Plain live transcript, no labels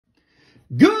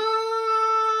Good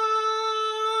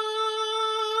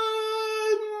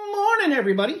morning,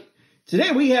 everybody.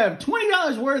 Today we have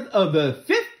 $20 worth of the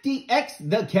 50X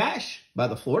The Cash by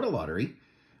the Florida Lottery.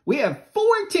 We have 4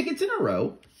 tickets in a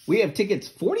row. We have tickets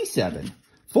 47,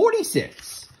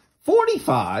 46,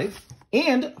 45,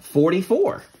 and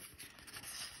 44.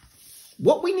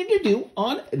 What we need to do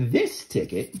on this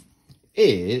ticket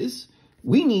is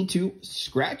we need to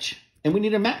scratch and we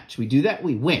need a match. We do that,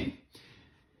 we win.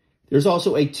 There's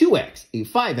also a 2X, a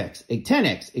 5X, a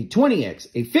 10X, a 20X,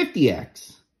 a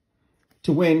 50X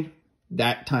to win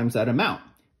that times that amount.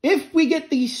 If we get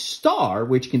the star,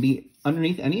 which can be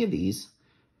underneath any of these,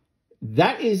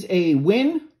 that is a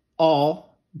win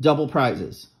all double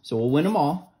prizes. So we'll win them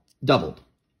all doubled.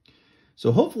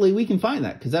 So hopefully we can find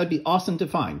that because that would be awesome to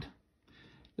find.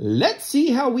 Let's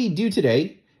see how we do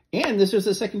today. And this is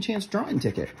a second chance drawing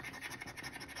ticket.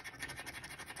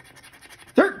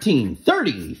 13,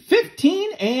 30,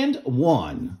 15, and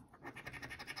 1.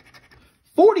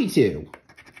 42,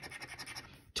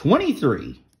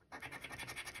 23,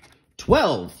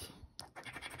 12,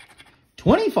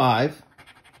 25,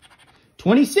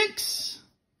 26,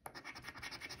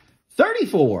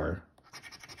 34,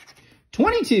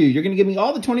 22. You're going to give me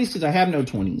all the 20s because I have no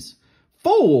 20s.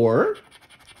 4,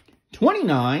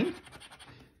 29,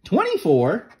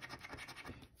 24,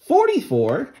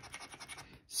 44,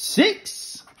 6,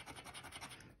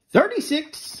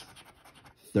 36,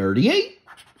 38,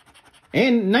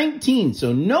 and 19.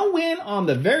 So no win on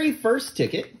the very first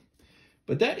ticket,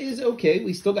 but that is okay.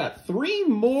 We still got 3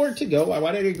 more to go. I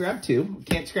wanted to grab 2.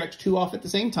 Can't scratch 2 off at the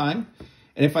same time.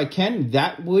 And if I can,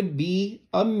 that would be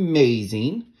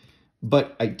amazing,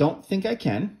 but I don't think I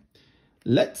can.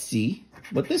 Let's see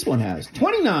what this one has.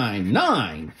 29,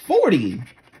 9, 40,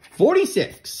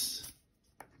 46,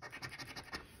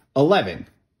 11.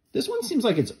 This one seems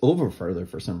like it's over further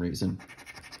for some reason.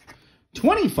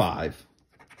 25,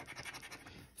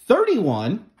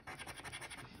 31,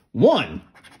 1,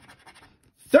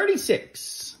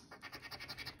 36.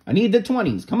 I need the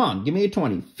 20s. Come on, give me a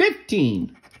 20.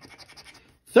 15,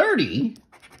 30,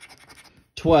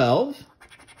 12,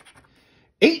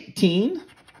 18,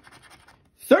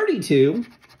 32,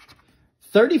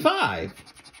 35,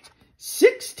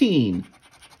 16,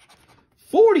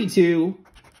 42,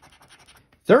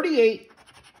 38,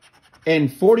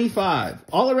 and 45.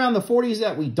 All around the 40s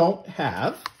that we don't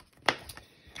have.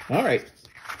 All right.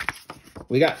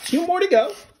 We got 2 more to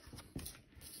go.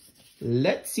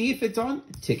 Let's see if it's on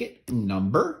ticket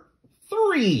number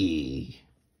 3.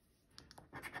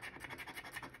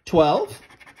 12,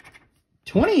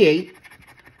 28,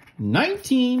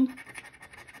 19,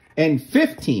 and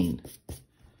 15.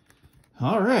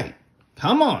 All right.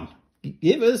 Come on.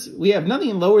 Give us, we have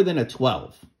nothing lower than a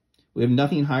 12. We have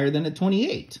nothing higher than a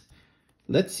 28.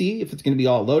 Let's see if it's going to be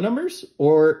all low numbers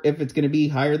or if it's going to be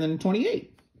higher than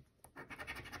 28.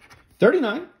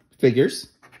 39, figures.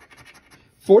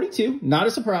 42, not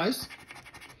a surprise.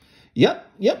 Yep,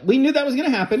 we knew that was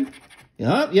going to happen.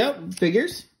 Yep,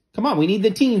 figures. Come on, we need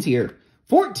the teens here.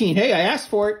 14, hey, I asked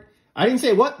for it. I didn't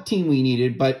say what teen we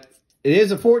needed, but it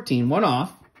is a 14, 1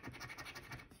 off.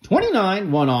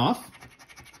 29, 1 off.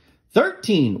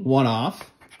 13, 1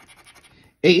 off.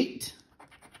 8,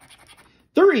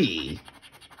 3,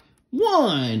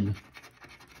 1,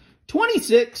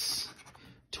 26,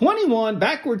 21,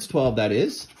 backwards 12 that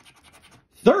is,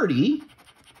 30,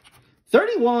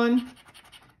 31,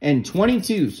 and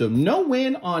 22. So no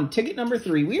win on ticket number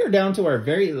 3. We are down to our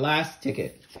very last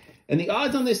ticket. And the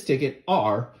odds on this ticket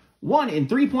are 1 in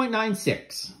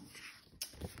 3.96.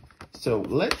 So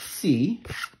let's see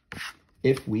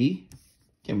if we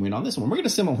can win on this one. We're going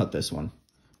to symbol hut this one.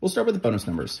 We'll start with the bonus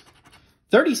numbers.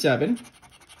 37,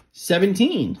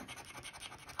 17,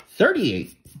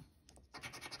 38,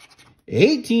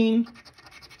 18,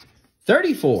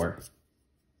 34,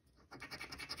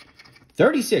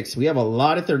 36. We have a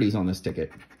lot of 30s on this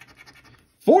ticket.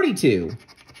 42,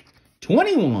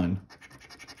 21,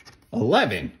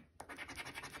 11,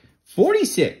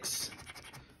 46,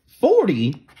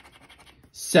 40,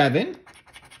 7,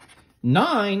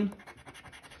 9,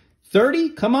 30,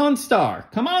 come on, star.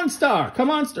 Come on, star. Come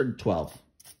on, star. 12.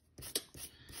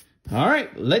 All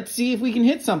right, let's see if we can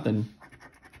hit something.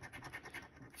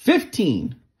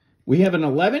 15. We have an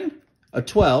 11, a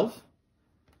 12,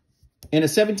 and a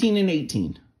 17 and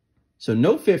 18. So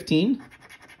no 15.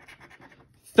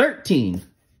 13.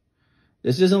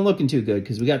 This isn't looking too good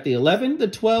because we got the 11, the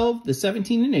 12, the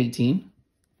 17, and 18.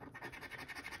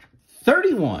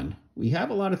 31. We have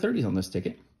a lot of 30s on this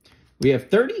ticket. We have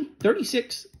 30,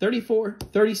 36, 34,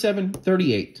 37,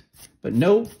 38, but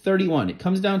no 31. It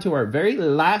comes down to our very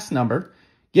last number.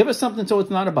 Give us something so it's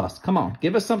not a bust. Come on.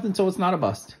 Give us something so it's not a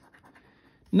bust.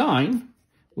 9.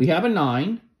 We have a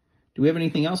 9. Do we have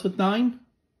anything else with 9?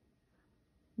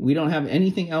 We don't have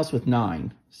anything else with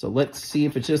 9. So let's see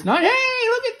if it's just 9. Hey,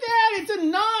 look at that. It's a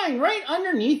 9 right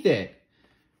underneath it.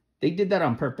 They did that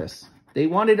on purpose. They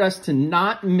wanted us to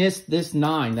not miss this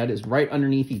 9 that is right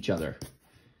underneath each other.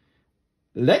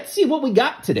 Let's see what we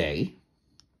got today.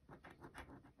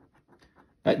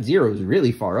 That 0 is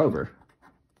really far over.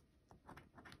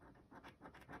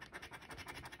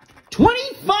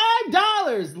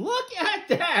 $25. Look at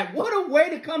that. What a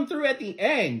way to come through at the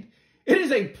end. It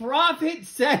is a profit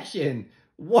session.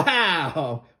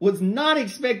 Wow. Was not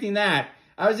expecting that.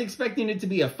 I was expecting it to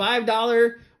be a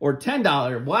 $5 or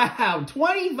 $10. Wow.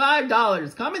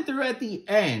 $25 coming through at the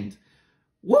end.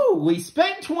 Woo. We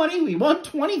spent 20. We won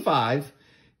 25.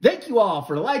 Thank you all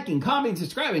for liking, commenting,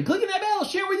 subscribing, clicking that bell,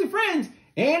 share with your friends.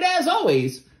 And as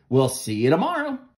always, we'll see you tomorrow.